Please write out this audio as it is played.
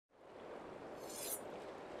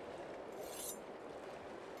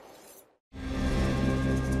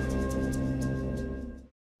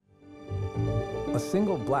A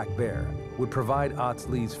single black bear would provide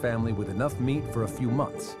Otsley's family with enough meat for a few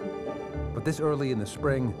months. But this early in the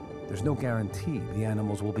spring, there's no guarantee the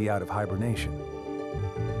animals will be out of hibernation.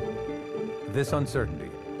 This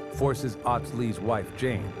uncertainty forces Otsley's wife,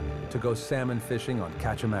 Jane, to go salmon fishing on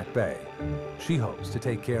Kachemak Bay. She hopes to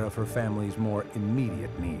take care of her family's more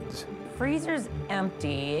immediate needs. Freezer's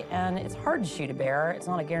empty, and it's hard to shoot a bear. It's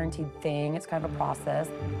not a guaranteed thing. It's kind of a process.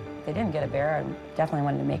 If they didn't get a bear, I definitely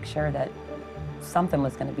wanted to make sure that something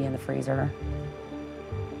was going to be in the freezer.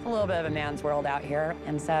 It's a little bit of a man's world out here,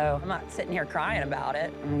 and so I'm not sitting here crying about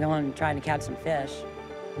it. I'm going and trying to catch some fish.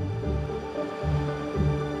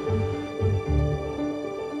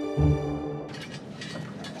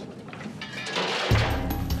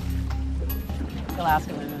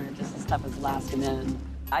 Alaskan women are just as tough as Alaskan men.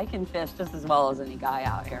 I can fish just as well as any guy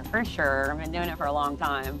out here, for sure. I've been doing it for a long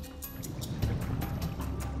time.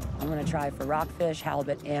 I'm gonna try for rockfish,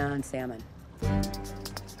 halibut, and salmon.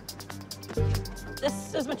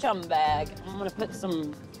 This is my chum bag. I'm gonna put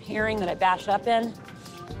some herring that I bashed up in,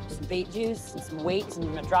 some bait juice, and some weights, and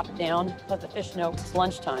I'm gonna drop it down, let the fish know it's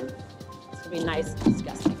lunchtime. It's gonna be nice and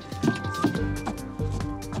disgusting.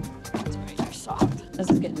 It's right, they're soft.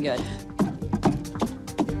 This is getting good.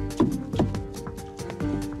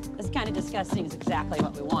 This kind of disgusting is exactly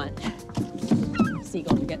what we want.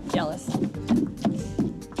 Seagulls are getting jealous.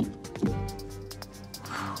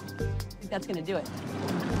 I think that's gonna do it.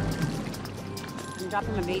 I'm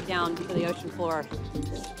dropping my bait down to the ocean floor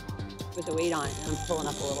with the weight on it, and I'm pulling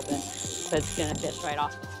up a little bit, so it's gonna fish right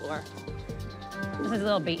off the floor. This is a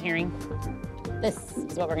little bait herring. This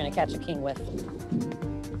is what we're gonna catch a king with.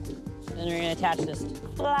 Then we're gonna attach this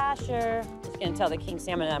flasher. It's gonna tell the king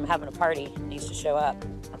salmon that I'm having a party, it needs to show up.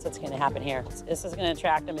 That's what's gonna happen here. This is gonna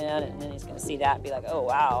attract him in, and then he's gonna see that and be like, oh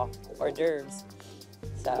wow, hors d'oeuvres.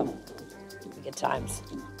 So, good times.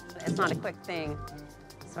 It's not a quick thing.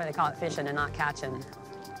 That's why they call it fishing and not catching.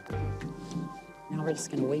 Now we're just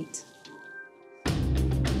gonna wait.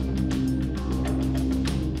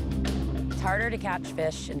 It's harder to catch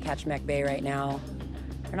fish in Kachemak Bay right now.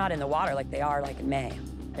 They're not in the water like they are like in May.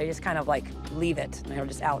 They just kind of like leave it, and they're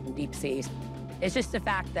just out in deep sea. It's just the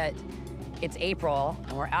fact that it's April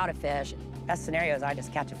and we're out of fish. Best scenario is I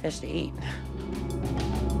just catch a fish to eat.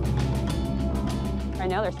 I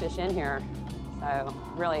know there's fish in here, so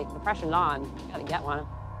really the pressure's on. Gotta get one.